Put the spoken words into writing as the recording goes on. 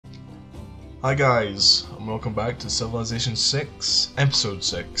Hi guys, and welcome back to Civilization 6, Episode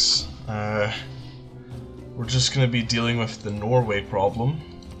 6. We're just going to be dealing with the Norway problem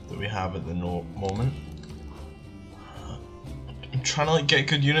that we have at the moment. I'm trying to get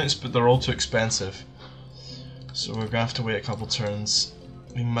good units, but they're all too expensive. So we're going to have to wait a couple turns.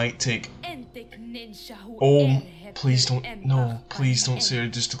 We might take... Oh, please don't... No, please don't say I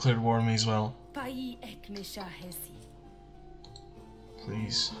just declared war on me as well.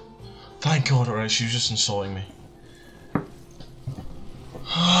 Please. Thank God, alright, she was just insulting me.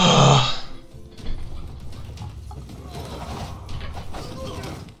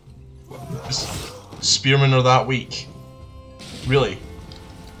 Spearmen are that weak. Really?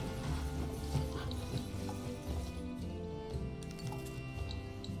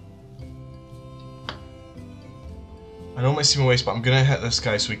 I know it might seem a waste, but I'm gonna hit this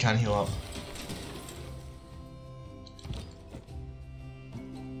guy so he can heal up.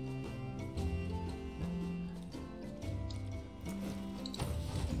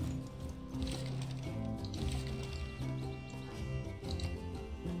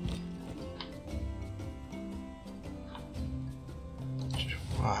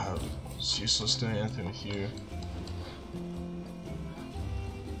 Wow, it's useless doing anything with you.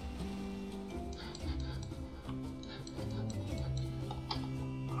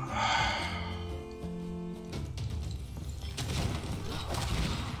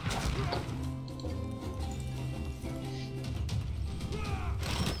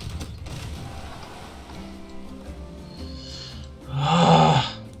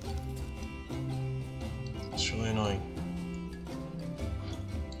 It's really annoying.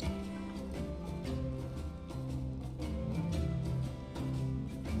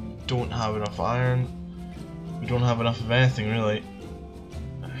 Don't have enough iron. We don't have enough of anything really.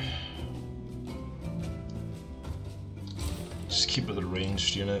 Just keep with the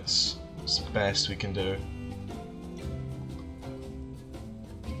ranged units. It's the best we can do.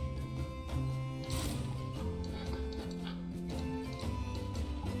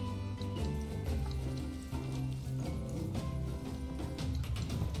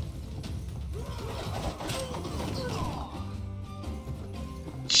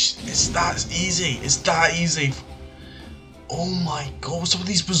 It's that easy. It's that easy. Oh my God! What's up with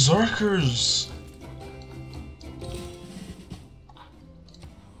these berserkers?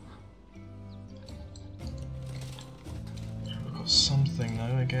 We've got something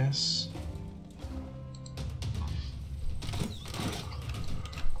now, I guess.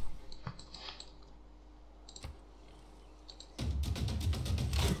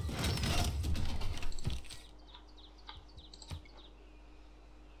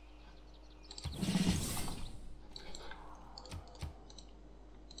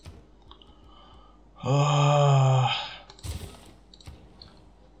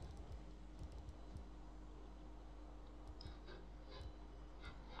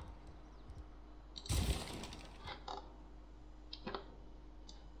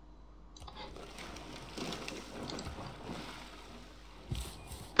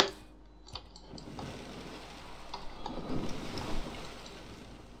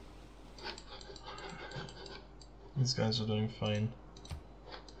 These guys are doing fine.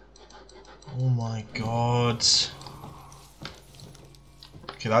 Oh my God.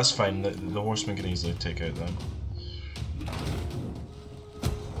 Okay, that's fine. The horseman can easily take out them.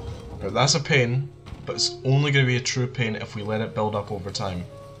 Right, that's a pain, but it's only going to be a true pain if we let it build up over time.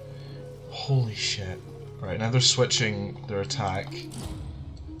 Holy shit. Right, now they're switching their attack.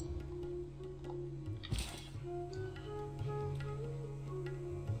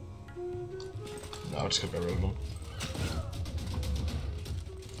 No, I'll just get rid of them.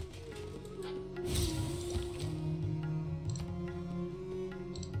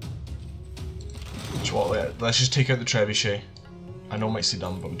 Well, let's just take out the trebuchet. I know it might seem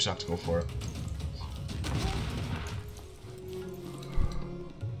dumb, but we just have to go for it.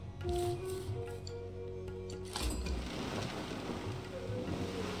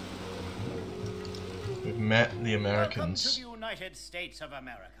 We've met the Americans. Welcome to the United States of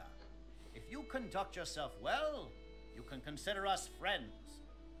America. If you conduct yourself well, you can consider us friends.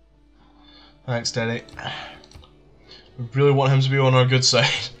 Thanks, Daddy. We really want him to be on our good side.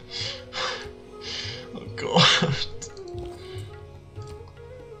 Oh God.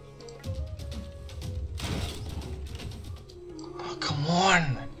 Oh, come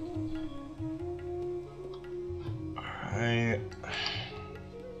on. Alright.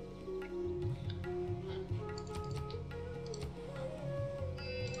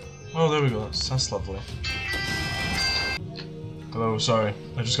 Oh, there we go. That's lovely. Hello, sorry.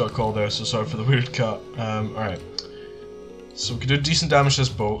 I just got a call there, so sorry for the weird cut. Alright. So we can do decent damage to this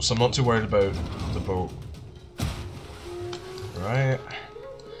boat, so I'm not too worried about the boat. Right.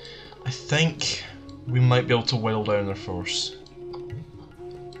 I think we might be able to whittle down their force.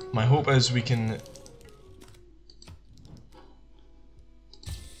 My hope is we can...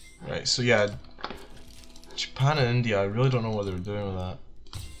 Right, so yeah, Japan and India, I really don't know what they were doing with that.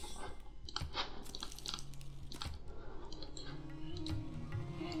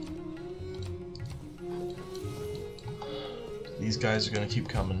 These guys are gonna keep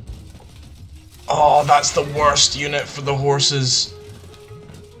coming. Oh, that's the worst unit for the horses.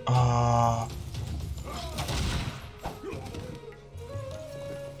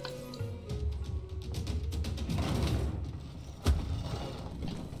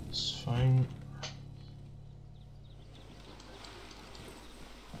 It's fine.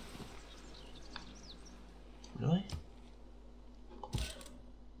 Really?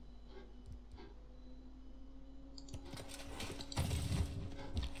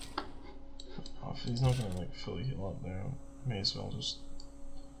 Oh, if he's not gonna like fully heal up there, may as well just...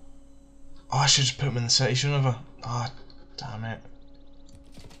 Oh, I should just put him in the city, shouldn't I? Ah, oh, damn it.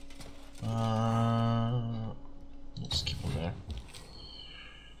 Let's keep him there.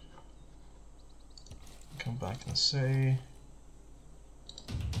 Come back in the city.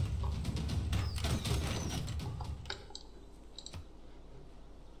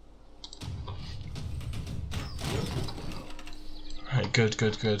 Right, good,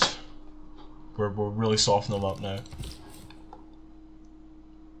 good, good. We're really softening them up now.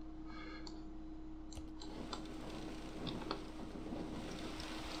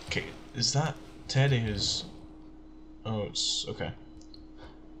 Okay, is that Teddy who's... Oh, it's... okay.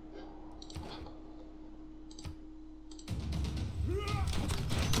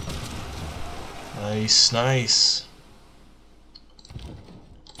 Nice, nice.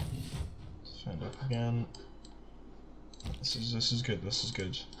 Stand up again. This is good, this is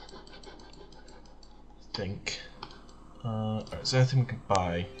good. I think. Alright, is there anything we can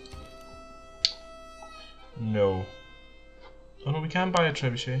buy? No. Oh no, we can buy a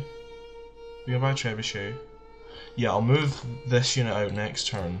trebuchet. We can buy a trebuchet. Yeah, I'll move this unit out next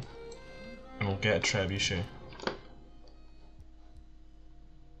turn, and we'll get a trebuchet.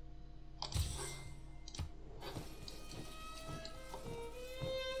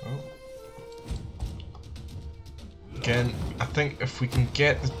 Oh. Again, I think if we can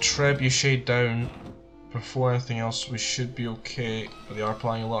get the trebuchet down before anything else, we should be okay. But they are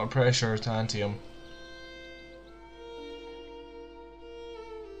applying a lot of pressure to Antium.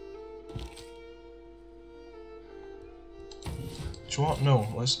 Do you want? No,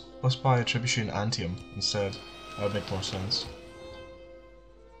 let's buy a trebuchet in Antium instead. That would make more sense.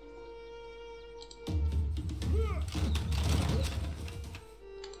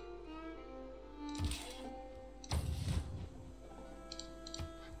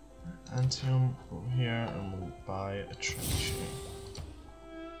 Antium over here, and we'll buy a trebuchet.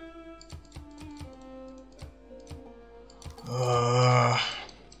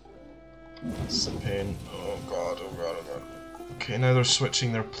 That's a pain. Oh god, oh god, oh god. Okay, now they're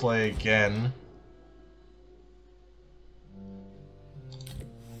switching their play again.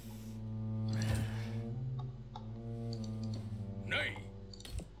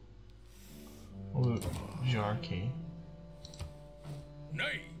 Oh, Jarky.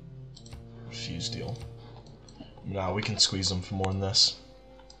 Refuse deal. Nah, we can squeeze them for more than this.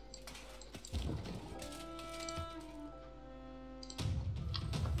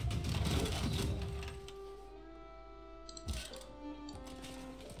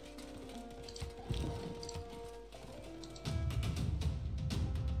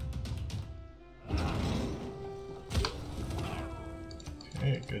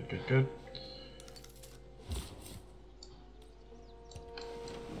 Okay, good, good, good.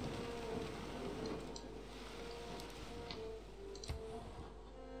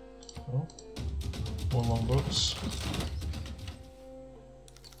 Oh, more longboats.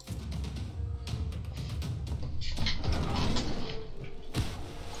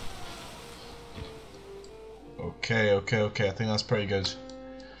 Okay, okay, okay. I think that's pretty good.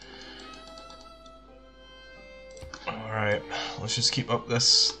 Alright, let's just keep up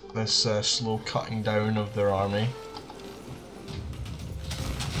this slow cutting down of their army.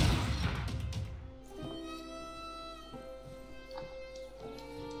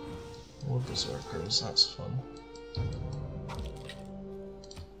 More berserkers, that's fun.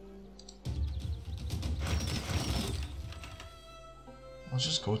 I'll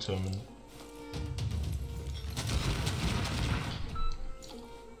just go to him and...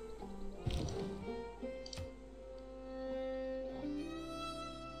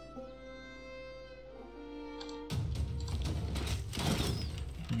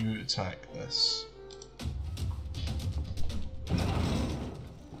 you attack this.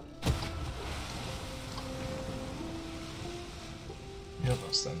 Yep,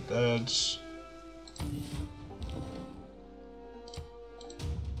 that's then dead.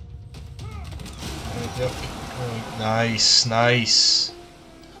 Yep. Nice, nice.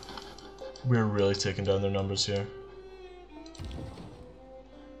 We're really taking down their numbers here.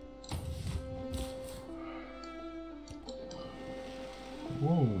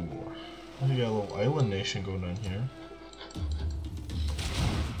 Whoa. We got a little island nation going on here.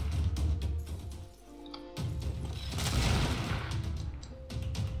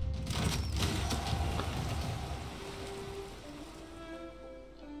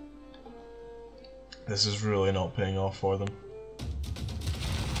 This is really not paying off for them.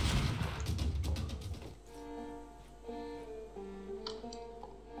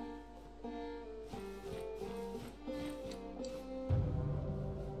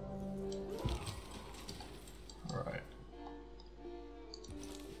 Alright.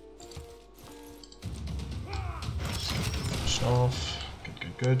 Finish off. Good,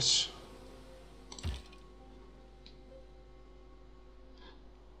 good, good.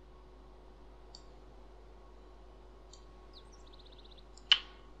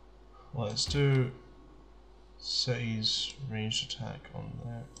 Let's do city's ranged attack on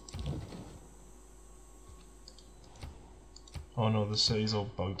there. Oh no, the city's all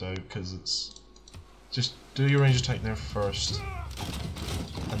bugged out because it's... Just do your ranged attack there first,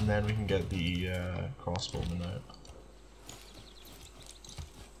 and then we can get the crossbowman out.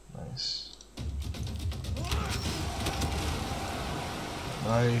 Nice.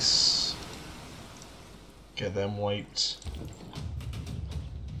 Nice. Get them wiped.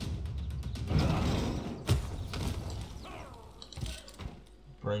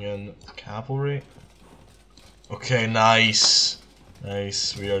 Bring in cavalry. Okay, nice.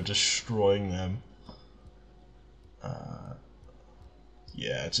 Nice, we are destroying them.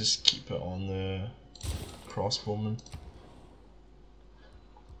 Yeah, just keep it on the crossbowman.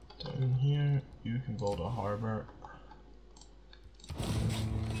 Down here, you can build a harbour.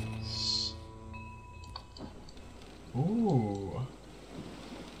 Ooh.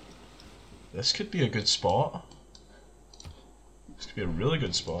 This could be a good spot. This could be a really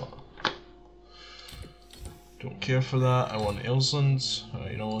good spot. Don't care for that, I want Ailsland.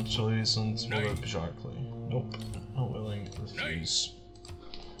 You don't want Ailsland, what about Bjarkly? Nope, not willing, refuse.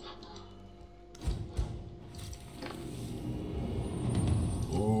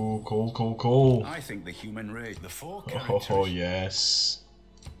 Oh, coal, coal, coal. I think the human race, the four characters. Oh, yes.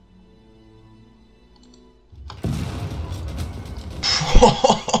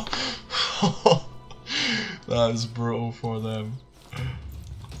 That is brutal for them.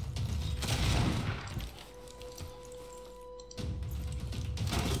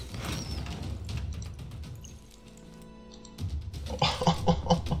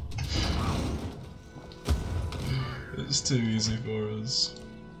 It's too easy for us.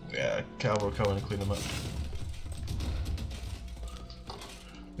 Yeah, cavalry come and clean them up.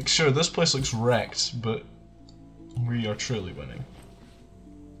 Like, sure, this place looks wrecked, but we are truly winning.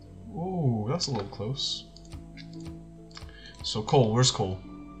 Ooh, that's a little close. So coal, where's coal?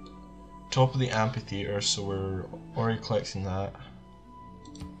 Top of the amphitheater, so we're already collecting that.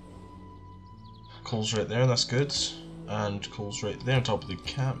 Coal's right there, that's good. And coal's right there on top of the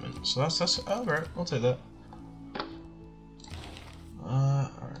encampment. So that's alright, I'll take that.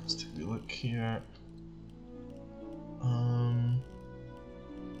 Alright, let's take a look here.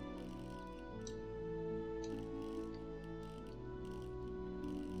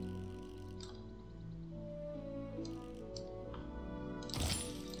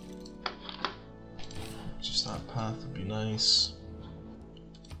 Just that path would be nice.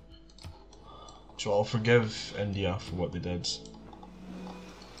 So I'll forgive India for what they did.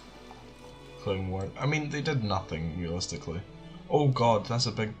 Including war. I mean, they did nothing, realistically. Oh god, that's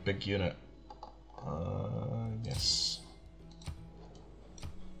a big unit. Yes.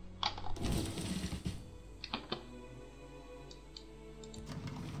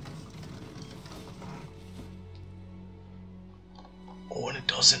 Oh, and it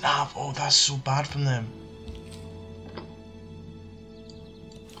doesn't have. Oh, that's so bad from them.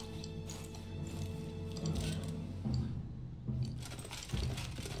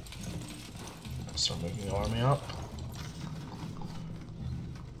 Let's start moving the army up.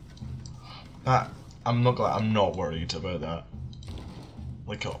 That I'm not worried about that.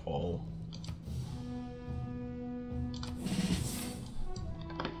 Like at all.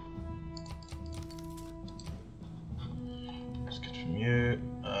 Let's get from you.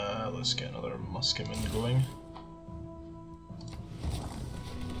 Let's get another musketman going.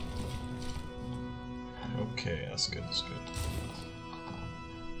 Okay, that's good, that's good.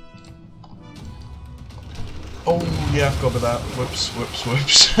 Oh, yeah, I forgot about that. Whoops, whoops,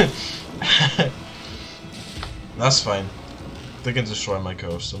 whoops. That's fine. They can destroy my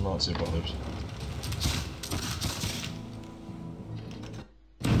coast, I'm not too bothered.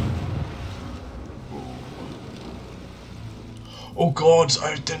 Oh god,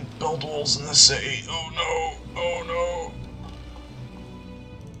 I didn't build walls in the city. Oh no, oh no.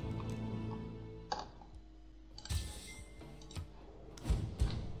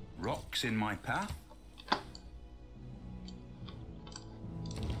 Rocks in my path?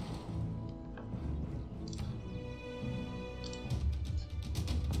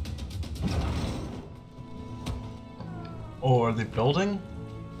 Oh, are they building?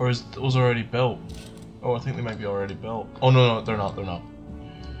 Or is those already built? Oh, I think they might be already built. Oh no, no, they're not, they're not.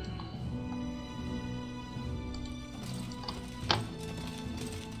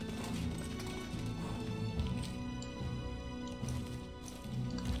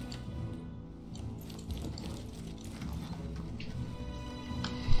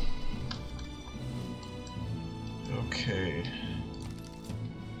 Okay.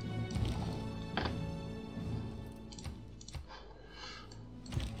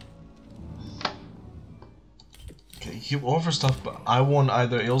 Okay, keep over stuff, but I want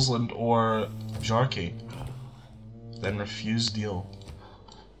either Ailsland or Jarkey. Then refuse deal.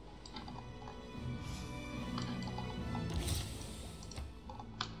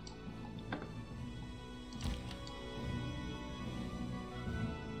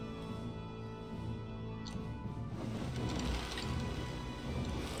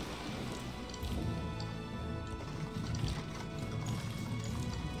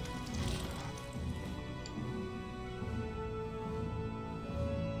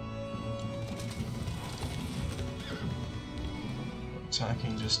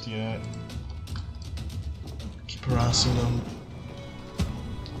 Attacking just yet. Keep harassing them.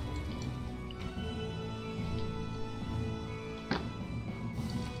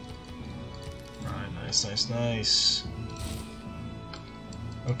 Right, nice, nice, nice.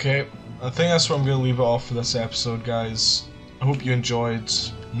 Okay, I think that's where I'm going to leave it off for this episode, guys. I hope you enjoyed.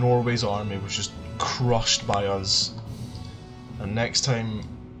 Norway's army was just crushed by us. And next time,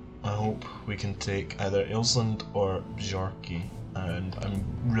 I hope we can take either Ailsland or Jarkey. And I'm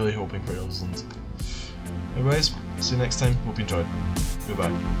really hoping for Ailsland. Anyways, see you next time. Hope you enjoyed. Goodbye.